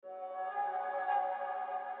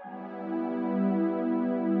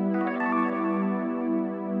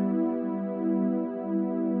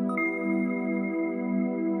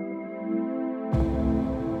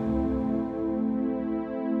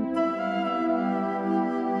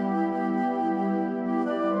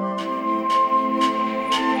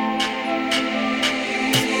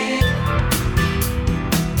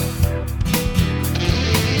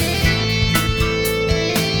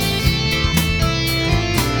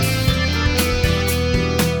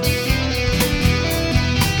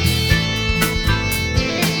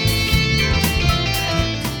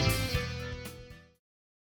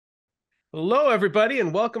Hello, everybody,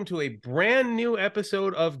 and welcome to a brand new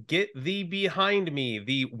episode of Get Thee Behind Me,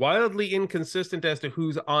 the wildly inconsistent as to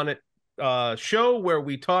who's on it show where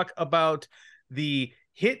we talk about the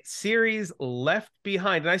hit series Left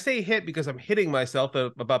Behind. And I say hit because I'm hitting myself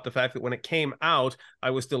about the fact that when it came out, I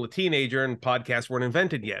was still a teenager and podcasts weren't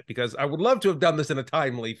invented yet, because I would love to have done this in a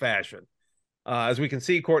timely fashion. As we can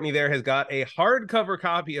see, Courtney there has got a hardcover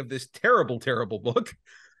copy of this terrible, terrible book,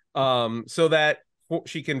 so that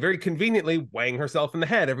she can very conveniently wang herself in the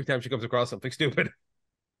head every time she comes across something stupid.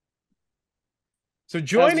 So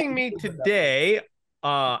joining me today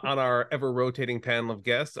on our ever-rotating panel of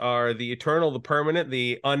guests are the eternal, the permanent,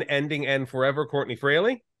 the unending, and forever Courtney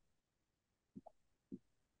Fraley.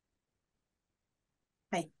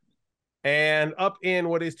 Hi. And up in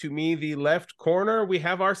what is to me the left corner, we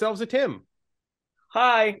have ourselves a Tim.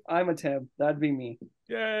 Hi, I'm a Tim. That'd be me.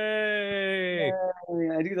 Yay! Yay,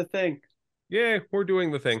 I do the thing. Yeah, we're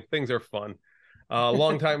doing the thing. Things are fun.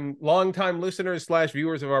 Long-time listeners /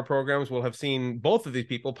 viewers of our programs will have seen both of these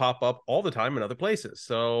people pop up all the time in other places.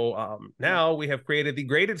 So now we have created the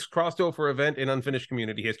greatest crossover event in unfinished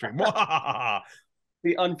community history. The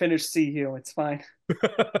unfinished CU. It's fine.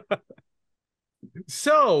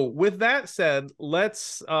 So with that said,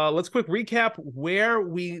 let's quick recap where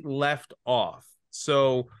we left off.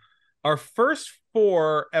 So our first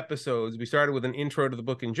 4 episodes, we started with an intro to the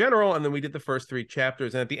book in general, and then we did the first 3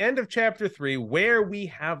 chapters. And at the end of chapter 3, where we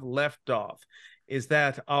have left off is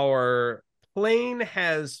that our plane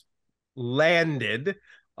has landed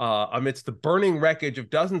amidst the burning wreckage of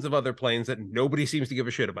dozens of other planes that nobody seems to give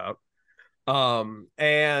a shit about.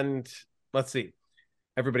 And let's see.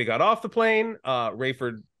 Everybody got off the plane.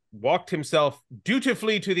 Rayford walked himself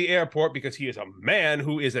dutifully to the airport because he is a man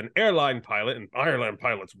who is an airline pilot, and airline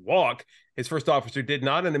pilots walk. His first officer did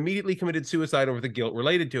not, and immediately committed suicide over the guilt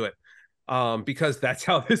related to it, because that's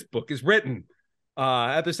how this book is written.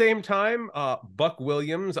 At the same time, Buck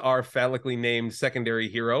Williams, our phallically named secondary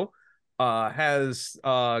hero, has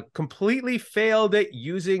completely failed at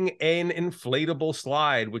using an inflatable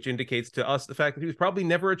slide, which indicates to us the fact that he was probably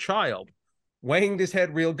never a child. Wanged his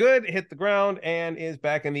head real good, hit the ground, and is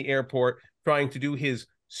back in the airport trying to do his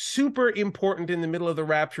super important in the middle of the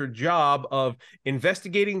rapture job of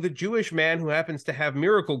investigating the Jewish man who happens to have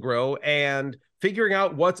Miracle-Gro and figuring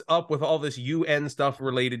out what's up with all this UN stuff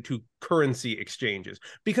related to currency exchanges,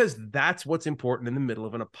 because that's what's important in the middle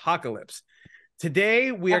of an apocalypse.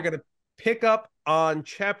 Today, we are going to pick up on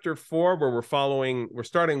chapter 4, where we're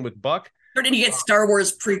starting with Buck. Starting to get Star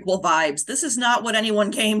Wars prequel vibes. This is not what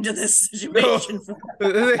anyone came to this situation for.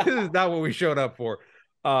 This is not what we showed up for.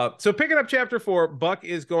 So picking up chapter 4, Buck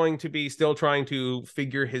is going to be still trying to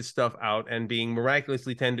figure his stuff out and being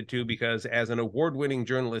miraculously tended to, because as an award-winning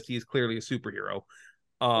journalist, he is clearly a superhero.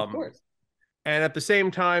 Of course. And at the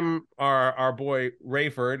same time, our boy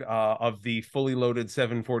Rayford, of the fully loaded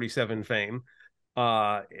 747 fame,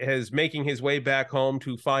 is making his way back home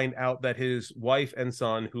to find out that his wife and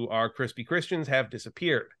son, who are crispy Christians, have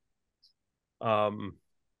disappeared.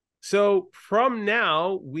 So from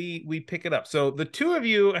now we pick it up. So the two of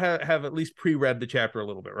you have at least pre-read the chapter a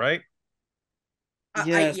little bit, right?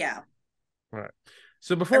 Yes. Yeah. All right.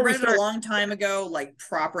 So before I read it a long time ago, like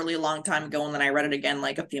properly a long time ago, and then I read it again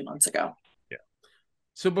like a few months ago. Yeah.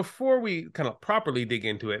 So before we kind of properly dig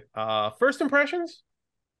into it, first impressions?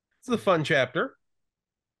 It's a fun chapter.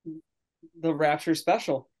 The Rapture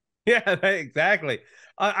special. Yeah, exactly.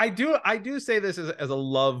 I do say this as a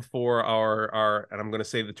love for our, and I'm going to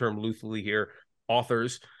say the term loosely here,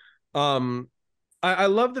 authors. I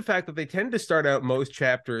love the fact that they tend to start out most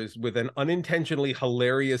chapters with an unintentionally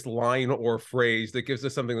hilarious line or phrase that gives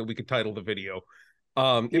us something that we could title the video.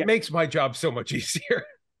 It makes my job so much easier.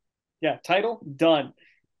 Yeah, title done.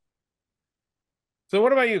 So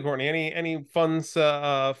what about you, Courtney? Any fun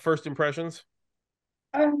first impressions?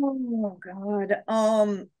 Oh God.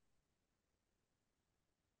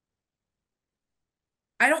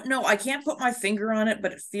 I don't know. I can't put my finger on it,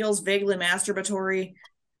 but it feels vaguely masturbatory.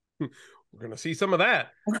 We're gonna see some of that.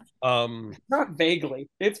 Not vaguely.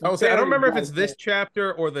 It's I don't remember if it's this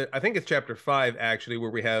chapter or I think it's chapter 5 actually,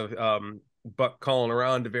 where we have Buck calling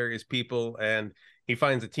around to various people, and he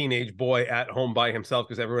finds a teenage boy at home by himself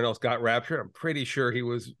because everyone else got raptured. I'm pretty sure he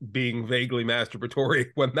was being vaguely masturbatory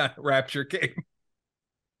when that rapture came.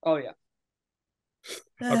 Oh yeah.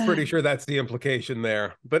 I'm pretty sure that's the implication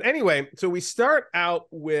there. But anyway, so we start out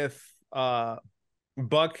with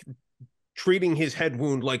Buck treating his head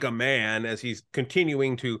wound like a man as he's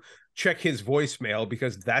continuing to check his voicemail,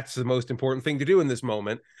 because that's the most important thing to do in this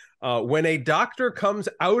moment. When a doctor comes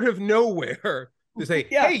out of nowhere to say,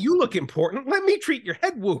 hey, you look important. Let me treat your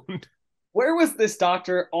head wound. Where was this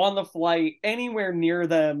doctor on the flight anywhere near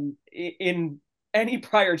them in any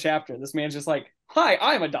prior chapter? This man's just like, hi,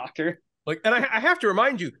 I'm a doctor. Like, and I have to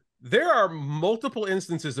remind you, there are multiple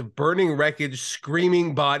instances of burning wreckage,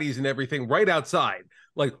 screaming bodies, and everything right outside.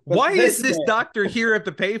 Like, But why is this this man- doctor here at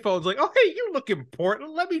the payphones? Like, oh, hey, you look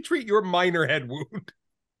important. Let me treat your minor head wound.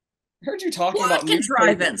 Heard you talking Plot about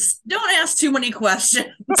contrivance. Don't ask too many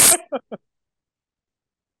questions.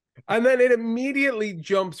 And then it immediately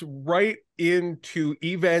jumps right into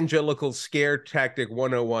Evangelical Scare Tactic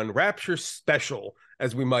 101, Rapture Special,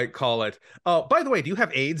 as we might call it. By the way, do you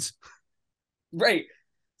have AIDS? Right.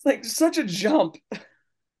 It's like such a jump.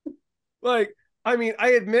 Like, I mean,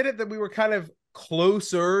 I admitted that we were kind of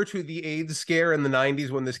closer to the AIDS scare in the 90s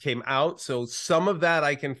when this came out. So some of that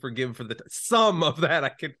I can forgive for the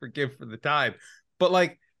time. But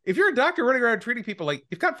like, if you're a doctor running around treating people, like,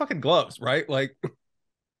 you've got fucking gloves, right? Like,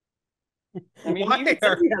 I mean, why he even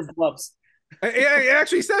said he has gloves. it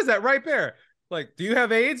actually says that right there. Like, do you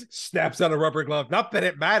have AIDS? Snaps on a rubber glove. Not that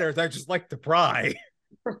it matters. I just like to pry.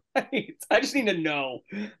 Right. I just need to know.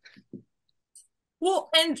 Well,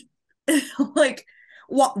 and like,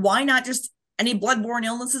 why not just any bloodborne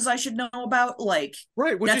illnesses I should know about? Like,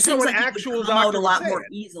 Right, which that is how seems an like it would actual come out doctor a would lot say more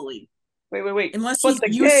it. easily. Wait. Unless But he's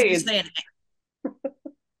the used to gays, saying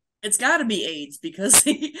it's got to be AIDS because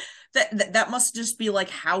that must just be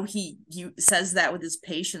like how he says that with his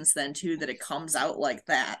patients then too, that it comes out like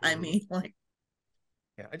that. I mean, like,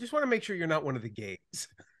 Yeah, I just want to make sure you're not one of the gays.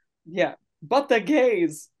 yeah. But the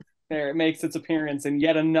gays, there it makes its appearance in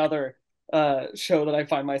yet another show that I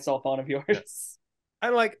find myself on of yours.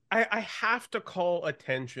 And like, I have to call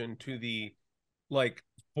attention to the like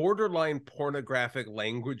borderline pornographic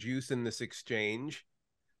language use in this exchange.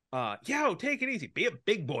 Yo, take it easy. Be a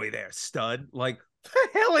big boy there, stud. Like, what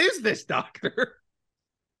the hell is this doctor?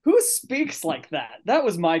 Who speaks like that? That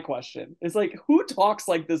was my question. It's like, who talks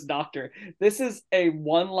like this doctor? This is a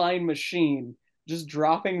one-line machine just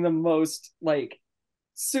dropping the most like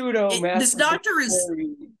pseudo this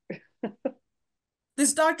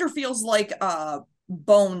doctor feels like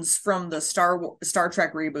Bones from the Star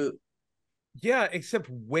Trek reboot. Yeah, except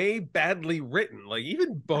way badly written. Like,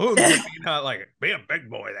 even Bones would be not like, be a big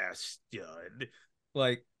boy there, stud.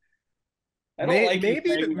 Like, I don't like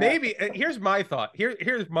maybe here's my thought.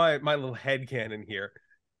 Here's my little headcanon here.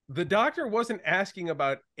 The doctor wasn't asking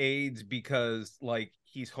about AIDS because like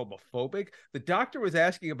he's homophobic. The doctor was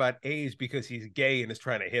asking about AIDS because he's gay and is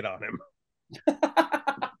trying to hit on him.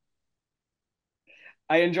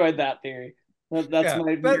 I enjoyed that theory. That's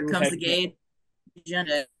my Here comes the gay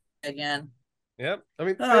agenda again. Yep. I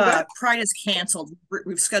mean, Pride is canceled.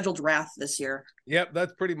 We've scheduled Wrath this year. Yep,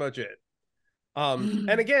 that's pretty much it. And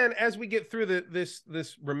again, as we get through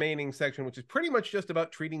this remaining section, which is pretty much just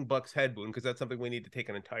about treating Buck's head wound, because that's something we need to take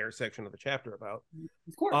an entire section of the chapter about.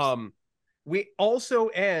 Of course. We also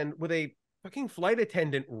end with a fucking flight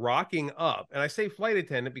attendant rocking up, and I say flight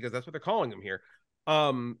attendant because that's what they're calling him here.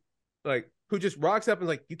 Like, who just rocks up and is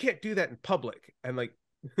like, you can't do that in public, and like,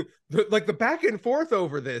 the back and forth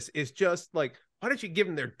over this is just like, why don't you give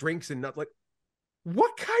them their drinks and not like,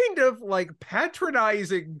 what kind of like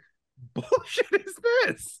patronizing bullshit is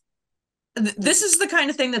this? This is the kind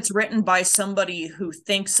of thing that's written by somebody who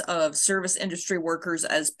thinks of service industry workers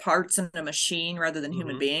as parts in a machine rather than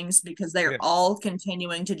human beings, because they're all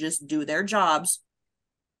continuing to just do their jobs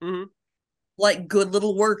like good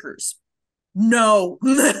little workers. No.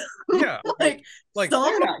 Yeah. like some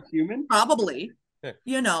they're not human. Probably. Yeah.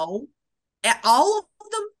 You know, all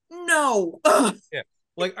of them, no. Yeah.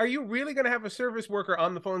 Like, are you really going to have a service worker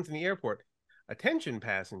on the phones in the airport? Attention,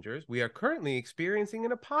 passengers, we are currently experiencing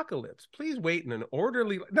an apocalypse. Please wait in an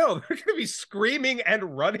orderly... No, they're going to be screaming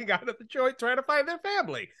and running out of the joint trying to find their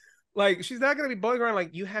family. Like, she's not going to be bugging around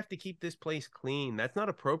like, you have to keep this place clean. That's not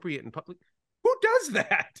appropriate in public. Who does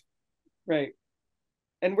that? Right.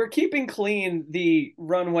 And we're keeping clean the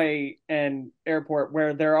runway and airport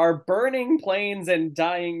where there are burning planes and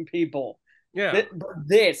dying people. Yeah.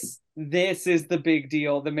 This is the big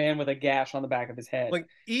deal. The man with a gash on the back of his head. Like,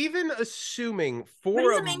 even assuming for but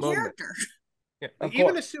he's a main moment, character. Yeah, like,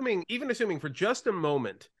 even assuming for just a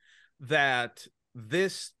moment that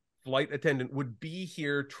this flight attendant would be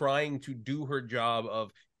here trying to do her job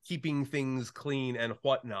of keeping things clean and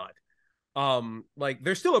whatnot. Like,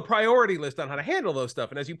 there's still a priority list on how to handle those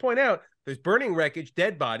stuff. And as you point out, there's burning wreckage,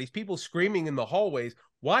 dead bodies, people screaming in the hallways.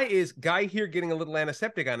 Why is guy here getting a little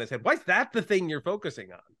antiseptic on his head? Why is that the thing you're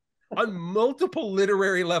focusing on? On multiple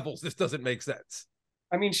literary levels, this doesn't make sense.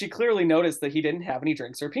 I mean, she clearly noticed that he didn't have any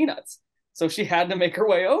drinks or peanuts, so she had to make her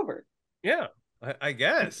way over. Yeah, I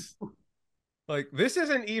guess. Like, this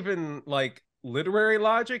isn't even like literary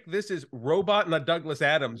logic. This is Robot in a Douglas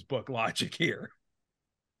Adams book logic here.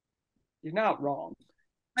 You're not wrong.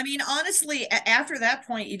 I mean, honestly, after that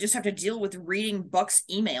point, you just have to deal with reading Buck's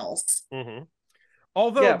emails. Mm-hmm.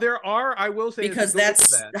 Although there are, I will say, because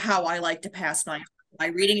that's how I like to pass my time, by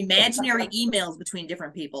reading imaginary emails between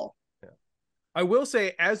different people. Yeah. I will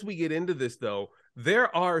say, as we get into this, though,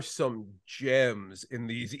 there are some gems in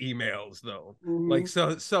these emails, though. Like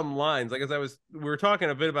some lines. Like we were talking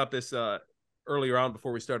a bit about this earlier on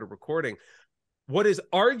before we started recording. What is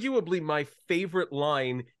arguably my favorite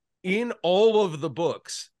line in all of the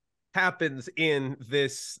books happens in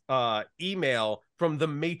this email from the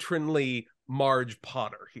matronly Marge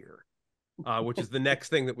Potter here, which is the next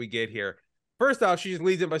thing that we get here. First off, she just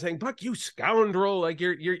leads in by saying, "Buck, you scoundrel! Like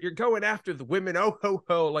you're going after the women. Oh ho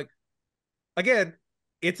ho!" Like, again,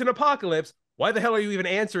 it's an apocalypse. Why the hell are you even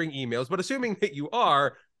answering emails? But assuming that you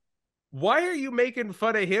are, why are you making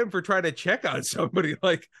fun of him for trying to check on somebody?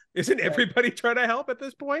 Like, isn't everybody trying to help at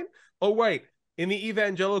this point? Oh wait, in the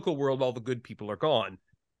evangelical world, all the good people are gone.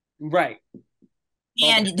 Right.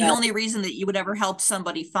 And the only reason that you would ever help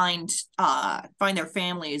somebody find their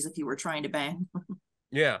family is if you were trying to bang.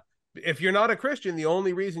 Yeah. If you're not a Christian, the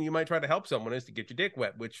only reason you might try to help someone is to get your dick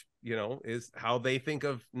wet, which, you know, is how they think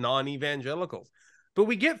of non-evangelicals. But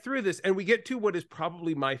we get through this and we get to what is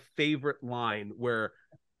probably my favorite line, where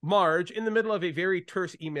Marge, in the middle of a very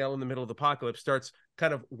terse email in the middle of the apocalypse, starts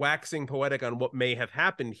kind of waxing poetic on what may have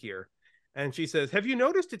happened here. And she says, "Have you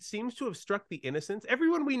noticed it seems to have struck the innocents?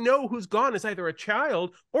 Everyone we know who's gone is either a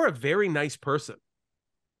child or a very nice person."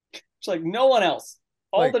 It's like no one else.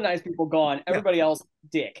 All the nice people gone. Everybody else,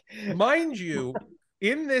 dick. Mind you,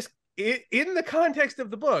 in the context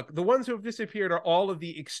of the book, the ones who have disappeared are all of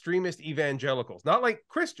the extremist evangelicals. Not like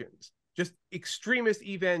Christians, just extremist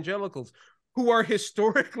evangelicals who are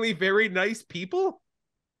historically very nice people.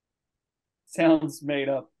 Sounds made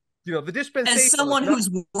up. You know, the dispensationalists. As someone who's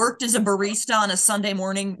worked as a barista on a Sunday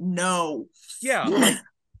morning, no. Yeah.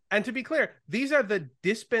 And to be clear, these are the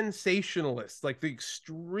dispensationalists, like the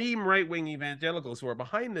extreme right-wing evangelicals who are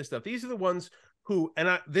behind this stuff. These are the ones who,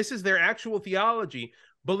 this is their actual theology,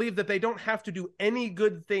 believe that they don't have to do any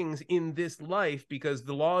good things in this life because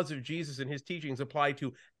the laws of Jesus and his teachings apply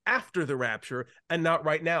to after the rapture and not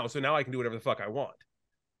right now. So now I can do whatever the fuck I want.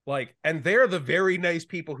 Like, and they're the very nice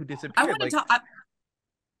people who disappeared.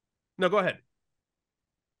 No, go ahead.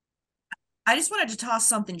 I just wanted to toss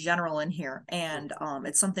something general in here, and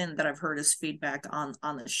it's something that I've heard as feedback on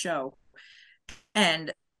the show,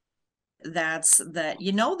 and that's that,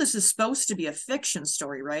 you know, this is supposed to be a fiction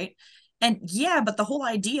story, right? And yeah, but the whole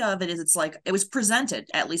idea of it is, it's like, it was presented,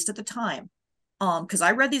 at least at the time, because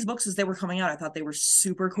I read these books as they were coming out. I thought they were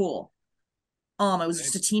super cool. I was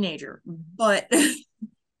just a teenager, but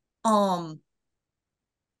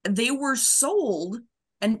they were sold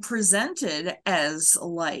and presented as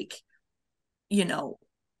like, you know,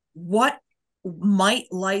 what might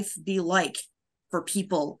life be like for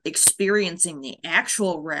people experiencing the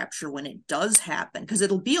actual rapture when it does happen? Because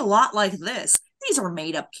it'll be a lot like this. These are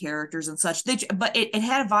made up characters and such. But it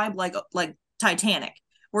had a vibe like Titanic,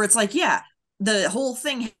 where it's like, yeah, the whole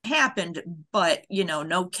thing happened, but, you know,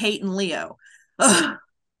 no Kate and Leo. Ugh.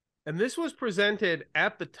 And this was presented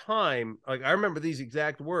at the time, like I remember these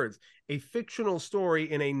exact words, a fictional story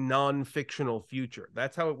in a non-fictional future.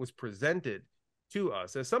 That's how it was presented to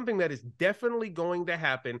us, as something that is definitely going to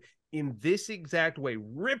happen in this exact way,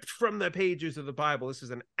 ripped from the pages of the Bible. This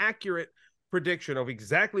is an accurate prediction of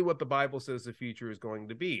exactly what the Bible says the future is going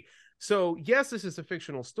to be. So yes, this is a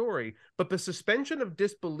fictional story, but the suspension of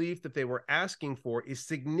disbelief that they were asking for is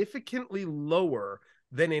significantly lower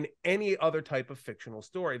than in any other type of fictional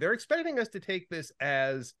story. They're expecting us to take this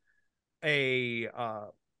as a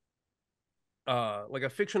like a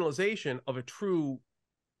fictionalization of a true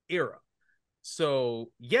era.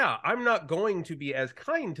 So yeah, I'm not going to be as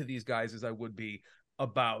kind to these guys as I would be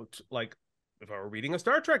about, like, if I were reading a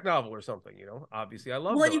Star Trek novel or something, you know. Obviously I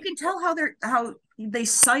love Well, you can tell how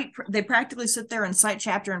they practically sit there and cite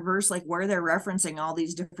chapter and verse, like where they're referencing all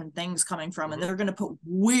these different things coming from, and they're going to put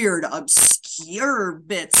weird, obscure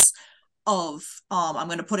bits of I'm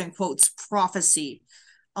going to put in quotes, prophecy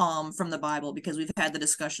from the Bible, because we've had the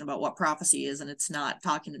discussion about what prophecy is, and it's not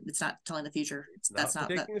telling the future. That's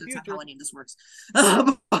not how any of this works.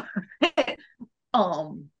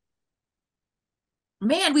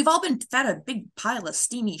 Man, we've all been fed a big pile of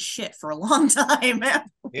steamy shit for a long time, man.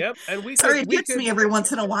 Yep, and it hits me every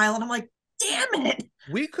once in a while, and I'm like, damn it.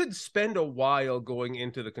 We could spend a while going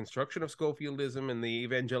into the construction of Scofieldism and the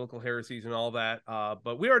evangelical heresies and all that,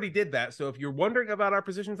 but we already did that. So if you're wondering about our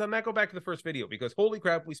positions on that, go back to the first video, because holy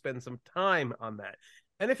crap, we spend some time on that.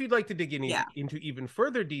 And if you'd like to dig Yeah. into even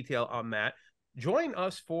further detail on that, join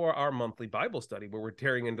us for our monthly Bible study where we're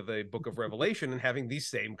tearing into the book of Revelation and having these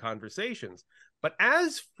same conversations. But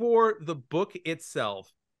as for the book itself,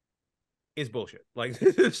 is bullshit. Like,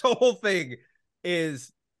 this whole thing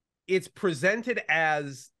is, it's presented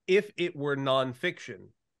as if it were nonfiction,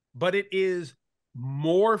 but it is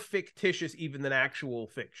more fictitious even than actual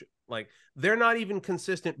fiction. Like, they're not even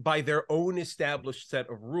consistent by their own established set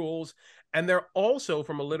of rules, and they're also,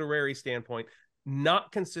 from a literary standpoint,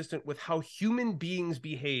 not consistent with how human beings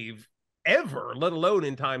behave ever, let alone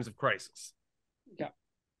in times of crisis. Yeah,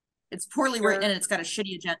 it's poorly written and it's got a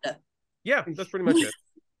shitty agenda. Yeah, that's pretty much it.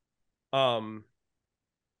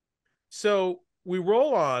 So we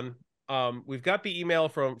roll on. We've got the email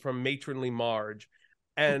from matronly Marge,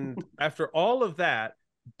 and after all of that,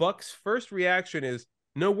 Buck's first reaction is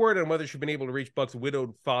no word on whether she's been able to reach Buck's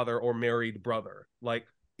widowed father or married brother. Like,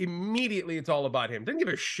 immediately it's all about him. Didn't give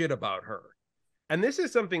a shit about her. And this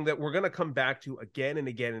is something that we're going to come back to again and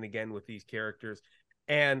again and again with these characters.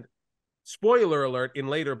 And spoiler alert, in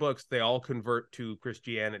later books, they all convert to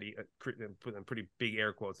Christianity. Put in pretty big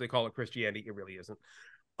air quotes. They call it Christianity. It really isn't.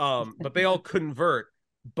 But they all convert.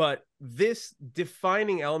 But this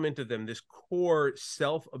defining element of them, this core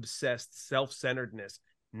self-obsessed self-centeredness,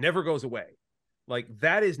 never goes away. Like,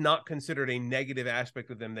 that is not considered a negative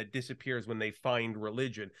aspect of them that disappears when they find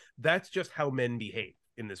religion. That's just how men behave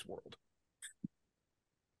in this world.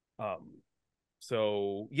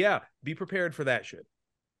 So yeah, be prepared for that shit.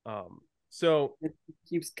 So it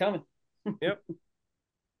keeps coming. Yep.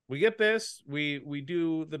 We get this. We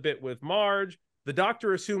do the bit with Marge. The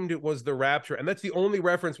Doctor assumed it was the Rapture, and that's the only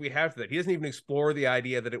reference we have to that. He doesn't even explore the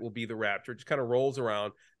idea that it will be the Rapture. It just kind of rolls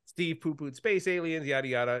around. Steve poo-pooed space aliens, yada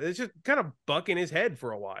yada. It's just kind of bucking his head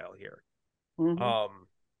for a while here. Mm-hmm.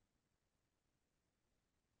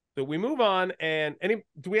 So we move on, and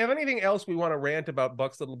do we have anything else we want to rant about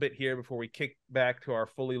Buck's little bit here before we kick back to our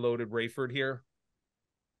fully loaded Rayford here?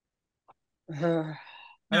 And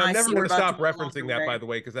I'm never going to stop referencing that, by the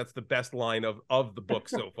way, because that's the best line of the book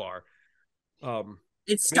so far.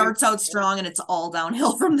 It starts out strong and it's all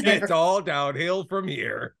downhill from there. It's all downhill from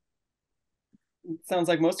here. Sounds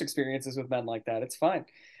like most experiences with men like that. It's fine.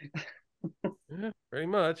 Yeah, pretty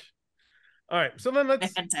much. All right, so then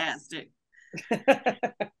fantastic.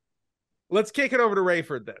 Let's kick it over to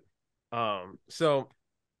Rayford then. So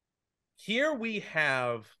here we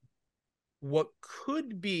have what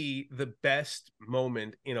could be the best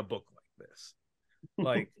moment in a book like this.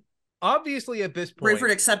 Like, obviously at this point,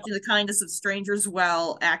 Rayford accepting the kindness of strangers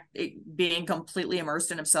while being completely immersed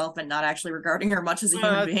in himself and not actually regarding her much as a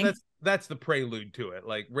human being. That's the prelude to it.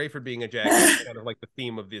 Like, Rayford being a jackass is kind of like the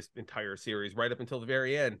theme of this entire series, right up until the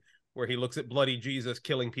very end, where he looks at bloody Jesus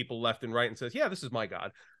killing people left and right and says, yeah, this is my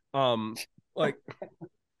God. Like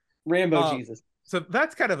Rambo Jesus. So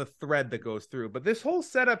that's kind of a thread that goes through. But this whole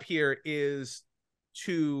setup here is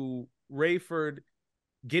to Rayford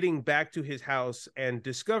getting back to his house and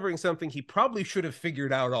discovering something he probably should have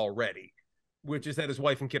figured out already, which is that his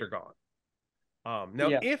wife and kid are gone. Now,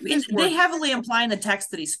 yeah. If this they heavily imply in the text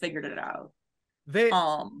that he's figured it out.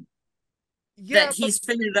 That he's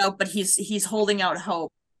figured it out, but he's holding out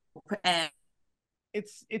hope, and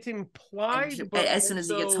it's implied. But as soon as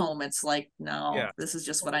he gets home, it's like, no, this is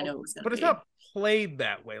just what I know it was going to be. But it's not played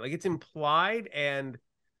that way. Like, it's implied, and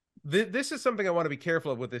this is something I want to be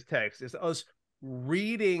careful of with this text, is us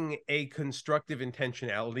reading a constructive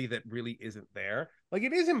intentionality that really isn't there. Like,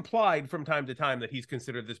 it is implied from time to time that he's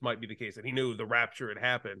considered this might be the case, and he knew the rapture had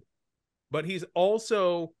happened, but he's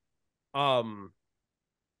also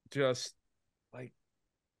just like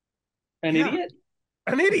an idiot.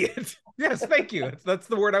 Yes, thank you. That's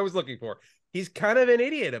the word I was looking for. He's kind of an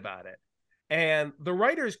idiot about it. And the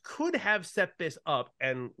writers could have set this up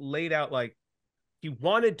and laid out, like, he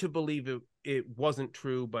wanted to believe it wasn't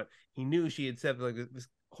true, but he knew she had said, like, this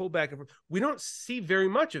whole back and forth. We don't see very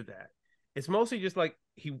much of that. It's mostly just like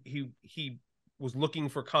he was looking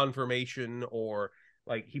for confirmation, or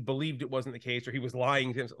like he believed it wasn't the case, or he was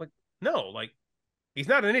lying to himself. Like, no, like, he's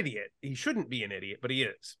not an idiot. He shouldn't be an idiot, but he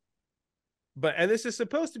is. And this is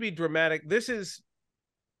supposed to be dramatic. This is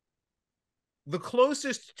the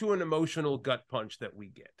closest to an emotional gut punch that we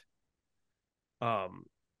get.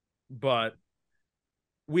 But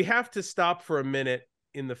we have to stop for a minute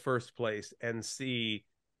in the first place and see,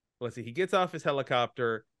 let's see, he gets off his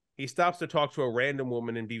helicopter. He stops to talk to a random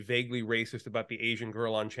woman and be vaguely racist about the Asian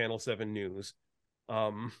girl on Channel 7 News.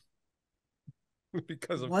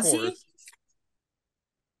 Because of course. He?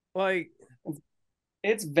 Like,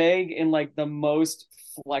 it's vague in like the most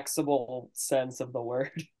flexible sense of the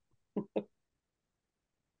word.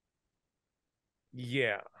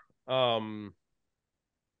 Yeah. I'll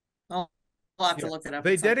have to look it up.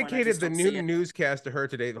 They at some point. I dedicated just the don't new see it. newscast to her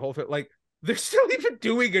today. The whole thing, like they're still even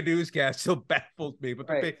doing a newscast, still baffles me. But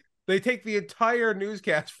Right. they take the entire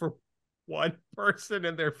newscast for one person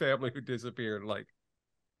and their family who disappeared. Like,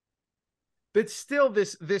 but still,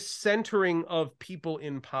 this centering of people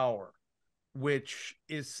in power, which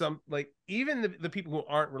is some like even the people who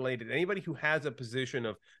aren't related, anybody who has a position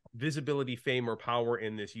of visibility, fame, or power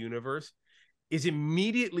in this universe is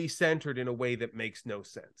immediately centered in a way that makes no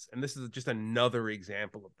sense. And this is just another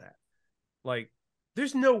example of that. Like,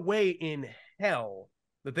 there's no way in hell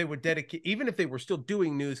that they would dedicate, even if they were still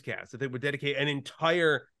doing newscasts, that they would dedicate an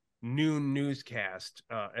entire noon newscast.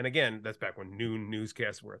 And again, that's back when noon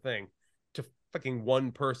newscasts were a thing, to fucking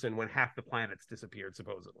one person when half the planets disappeared,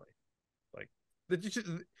 supposedly. Like,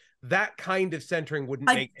 that kind of centering wouldn't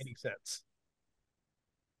make any sense.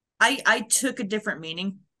 I took a different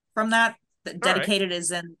meaning from that. Dedicated is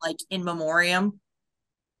in like in memoriam.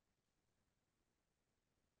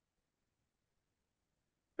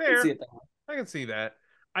 Fair. I can see that.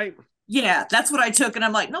 Yeah, that's what I took, and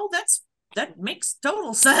I'm like, no, that makes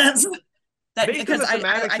total sense. That because I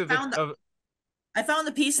found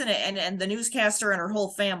the piece in it, and the newscaster and her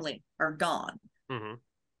whole family are gone. Mm-hmm.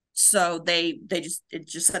 So it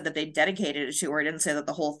just said that they dedicated it to her. It didn't say that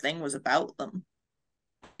the whole thing was about them.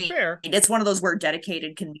 Fair. It's one of those where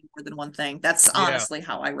dedicated can be more than one thing. That's honestly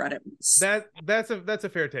how I read it. That's a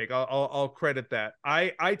fair take. I'll credit that.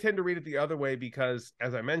 I tend to read it the other way because,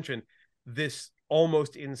 as I mentioned, this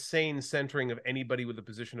almost insane centering of anybody with a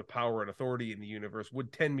position of power and authority in the universe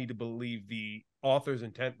would tend me to believe the author's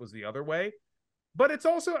intent was the other way. But it's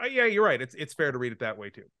also, yeah, you're right. It's fair to read it that way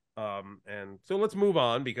too. And so let's move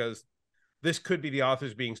on, because this could be the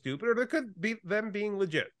authors being stupid, or there could be them being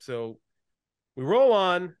legit. So we roll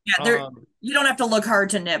on. Yeah, you don't have to look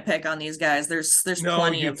hard to nitpick on these guys. There's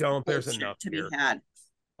plenty of there's enough to be had.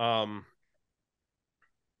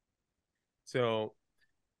 So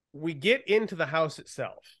we get into the house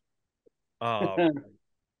itself.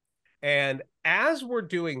 And as we're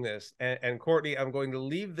doing this, and Courtney, I'm going to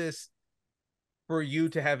leave this for you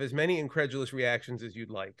to have as many incredulous reactions as you'd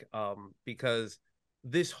like, because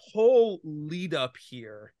this whole lead up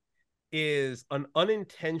here is an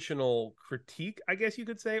unintentional critique, I guess you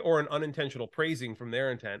could say, or an unintentional praising from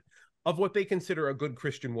their intent of what they consider a good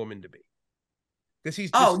Christian woman to be. Because he's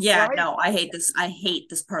I hate this. I hate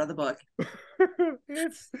this part of the book.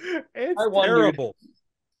 it's terrible.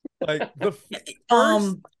 Like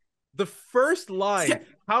the first line,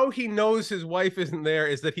 how he knows his wife isn't there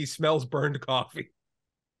is that he smells burned coffee.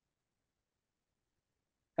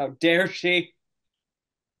 How dare she?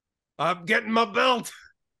 I'm getting my belt.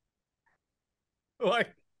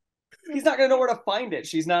 Like, he's not gonna know where to find it.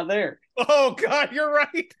 She's not there. Oh God, you're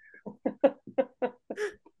right.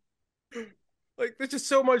 Like, there's just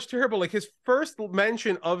so much terrible. Like, his first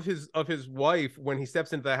mention of his wife when he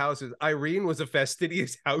steps into the house is Irene was a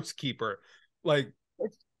fastidious housekeeper. Like,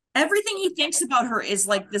 everything he thinks about her is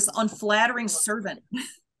like this unflattering servant.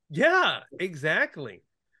 Yeah, exactly.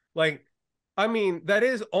 Like, I mean, that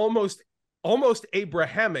is almost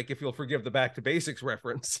Abrahamic, if you'll forgive the back to basics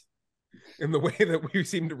reference, in the way that we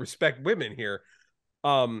seem to respect women here.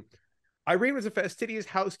 Irene was a fastidious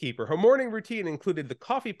housekeeper. Her morning routine included the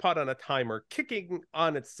coffee pot on a timer, kicking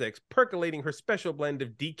on its 6, percolating her special blend of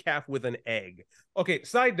decaf with an egg. Okay,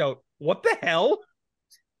 side note, what the hell?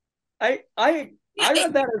 I read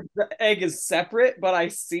that as the egg is separate, but I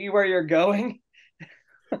see where you're going.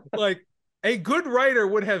 Like, a good writer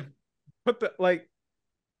would have put the, like...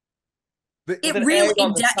 It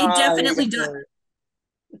definitely does.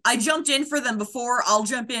 I jumped in for them before. I'll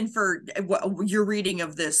jump in for your reading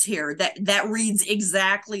of this here. That reads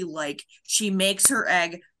exactly like she makes her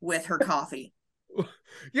egg with her coffee.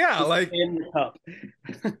 Yeah, just like in the cup.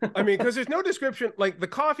 I mean, because there's no description. Like, the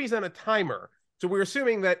coffee's on a timer, so we're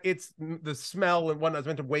assuming that it's the smell and whatnot's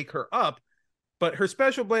meant to wake her up. But her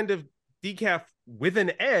special blend of decaf with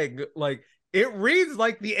an egg, like, it reads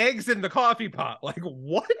like the egg's in the coffee pot. Like,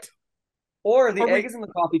 what? Or the egg is in the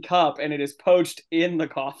coffee cup and it is poached in the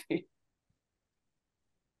coffee.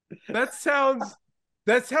 That sounds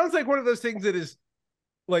like one of those things that is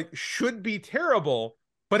like should be terrible,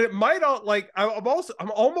 but it might all like I'm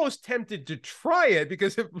almost tempted to try it,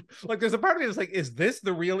 because there's a part of me that's like, is this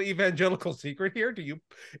the real evangelical secret here?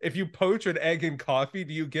 If you poach an egg in coffee,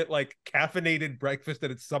 do you get like caffeinated breakfast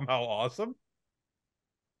and it's somehow awesome?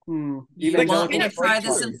 You want me to try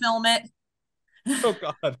this and film it? Oh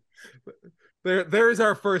God. There's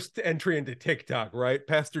our first entry into TikTok, right?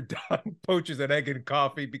 Pastor Don poaches an egg in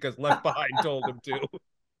coffee because Left Behind told him to.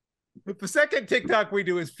 The second TikTok we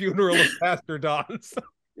do is funeral of Pastor Don. So,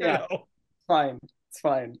 yeah, fine. It's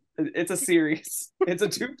fine. It's a series. It's a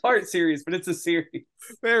 2-part series, but it's a series.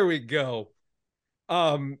 There we go.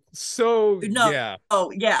 So no, yeah.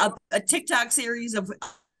 Oh yeah, a TikTok series of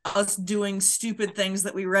us doing stupid things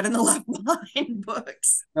that we read in the Left Behind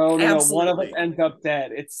books. No. One of us ends up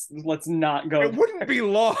dead. Let's not go. It wouldn't be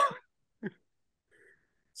long.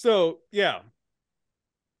 So yeah.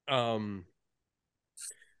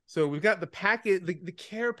 So we've got the package, the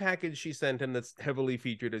care package she sent him that's heavily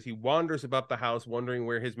featured as he wanders about the house wondering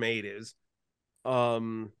where his maid is.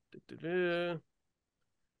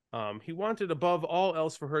 He wanted above all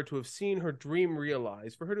else for her to have seen her dream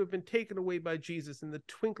realized, for her to have been taken away by Jesus in the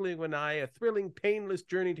twinkling of an eye, a thrilling, painless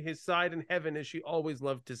journey to his side in heaven, as she always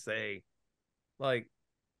loved to say. Like,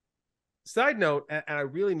 side note, and I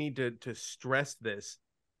really need to stress this,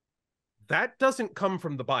 that doesn't come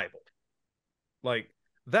from the Bible. Like,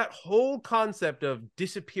 that whole concept of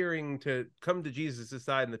disappearing to come to Jesus'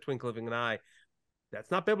 side in the twinkle of an eye,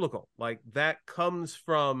 that's not biblical. Like, that comes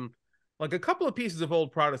from, like, a couple of pieces of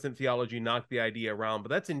old Protestant theology knocked the idea around, but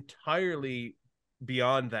that's entirely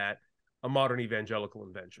beyond that, a modern evangelical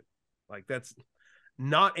invention. Like, that's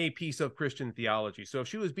not a piece of Christian theology. So if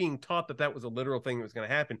she was being taught that that was a literal thing that was going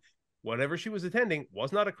to happen, whatever she was attending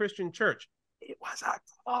was not a Christian church. It was a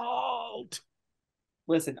cult.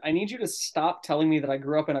 Listen, I need you to stop telling me that I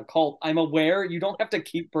grew up in a cult. I'm aware. You don't have to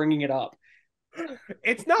keep bringing it up.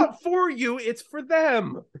 It's not for you. It's for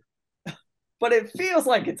them. But it feels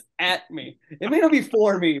like it's at me. It may not be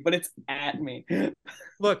for me, but it's at me.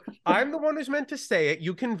 Look, I'm the one who's meant to say it.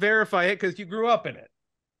 You can verify it because you grew up in it.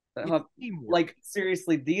 Like,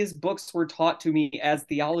 seriously, these books were taught to me as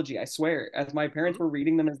theology, I swear. As my parents were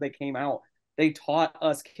reading them as they came out, they taught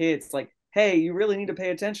us kids, like, hey, you really need to pay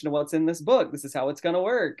attention to what's in this book. This is how it's going to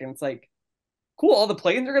work. And it's like, cool, all the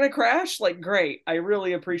planes are going to crash? Like, great. I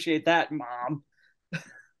really appreciate that, Mom.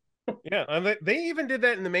 Yeah, and they even did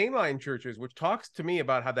that in the mainline churches, which talks to me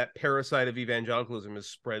about how that parasite of evangelicalism is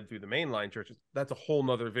spread through the mainline churches. That's a whole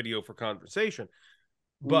nother video for conversation.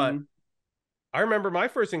 But I remember my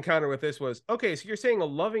first encounter with this was, okay, so you're saying a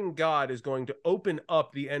loving God is going to open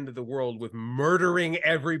up the end of the world with murdering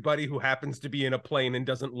everybody who happens to be in a plane and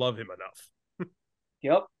doesn't love him enough.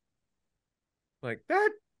 Yep. Like, that,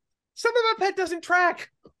 something about that doesn't track.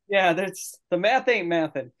 Yeah, the math ain't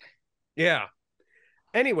mathin'. Yeah.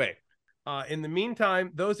 Anyway, in the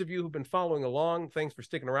meantime, those of you who've been following along, thanks for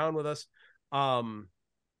sticking around with us.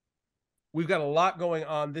 We've got a lot going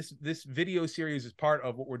on. This video series is part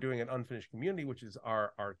of what we're doing at Unfinished Community, which is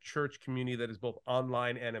our church community that is both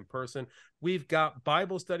online and in person. We've got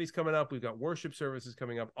Bible studies coming up. We've got worship services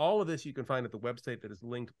coming up. All of this you can find at the website that is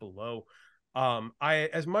linked below.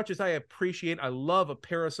 As much as I appreciate, I love a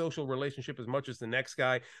parasocial relationship as much as the next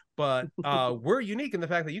guy, but we're unique in the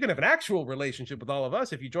fact that you can have an actual relationship with all of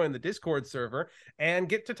us if you join the Discord server and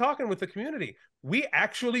get to talking with the community. We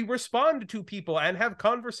actually respond to people and have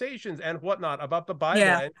conversations and whatnot about the Bible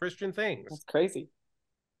and Christian things. That's crazy.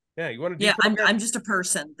 Yeah, you want to? Yeah, I'm just a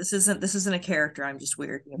person. This isn't a character. I'm just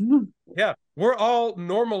weird. Yeah, we're all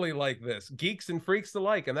normally like this, geeks and freaks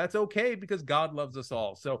alike, and that's okay because God loves us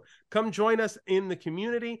all. So come join us in the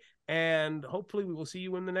community, and hopefully we will see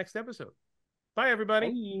you in the next episode. Bye, everybody.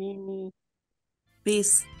 Bye.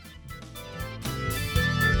 Peace.